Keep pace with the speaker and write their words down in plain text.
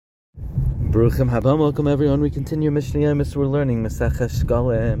Baruchim Habam, welcome everyone. We continue Mishna Yomis. We're learning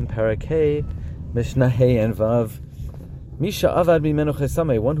Shekalim, Perek, Mishna and Vav. Misha avad b'menu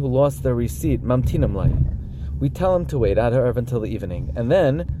chesamei, one who lost their receipt, mamtinam lai. We tell him to wait at her until the evening, and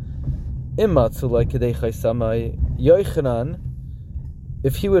then immatzu lai kedei chesamei yoichanan.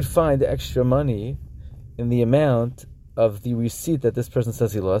 If he would find extra money in the amount of the receipt that this person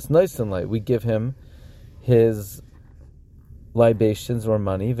says he lost, noisan lai, we give him his libations or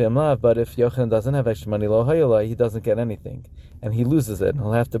money, but if Yochanan doesn't have extra money, lo hayolai, he doesn't get anything, and he loses it, and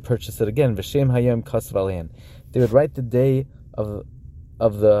he'll have to purchase it again. V'shem hayom kasav alein. They would write the day of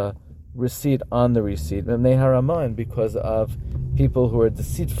the receipt on the receipt, because of people who are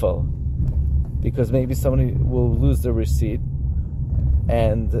deceitful, because maybe somebody will lose the receipt,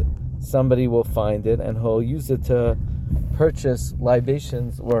 and somebody will find it, and he'll use it to purchase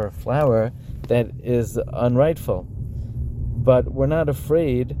libations or flour that is unrightful. But we're not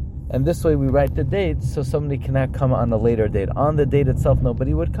afraid, and this way we write the date so somebody cannot come on a later date. On the date itself,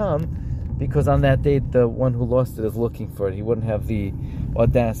 nobody would come, because on that date, the one who lost it is looking for it. He wouldn't have the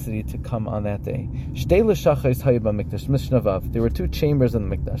audacity to come on that day. There were two chambers in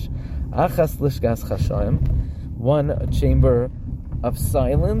the Mikdash. Achas lishkas chashayim, one a chamber of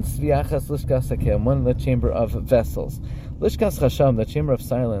silence, v'achas lishkas hakem, one the chamber of vessels. Lishkas chashayim, the chamber of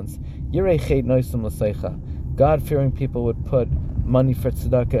silence, yirei chet noisum l'seicha. God-fearing people would put money for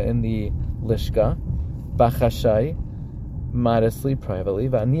tzedakah in the lishka, bachashai, modestly, privately,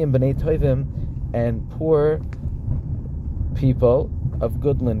 v'aniyim b'nei tovim, and poor people of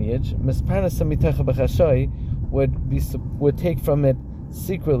good lineage, misparnasam mitecha b'chashai, would take from it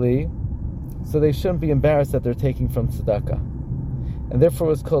secretly, so they shouldn't be embarrassed that they're taking from tzedakah, and therefore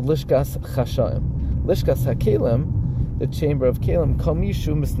it was called lishkas chashayim. Lishkas hakelim, the chamber of Kalim, kol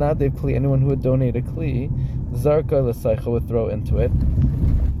mishu misnadev kli, anyone who would donate a kli, zarka l'saycha would throw into it.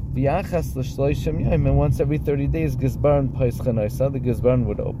 V'yachas l'shloishim yom, and once every 30 days, gizbaran pais chanoisa, the gizbaran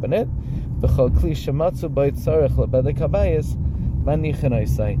would open it. V'chol kli shematzu b'it tzarech lebedek habayis mani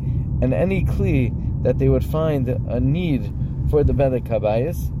chanoisai, and any kli that they would find a need for the bedek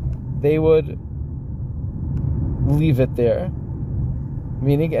habayis, they would leave it there.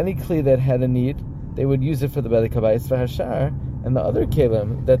 Meaning, any kli that had a need, they would use it for the bedek habayis v'hashar, and the other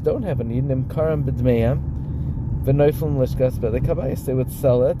kelim that don't have a need, nimkaram b'dmeyam v'noiflim lishkas bedek habayis, they would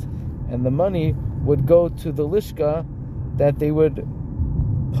sell it, and the money would go to the lishka that they would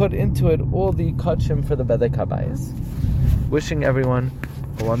put into it all the kachim for the bedek habayis. Wishing everyone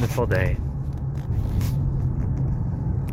a wonderful day.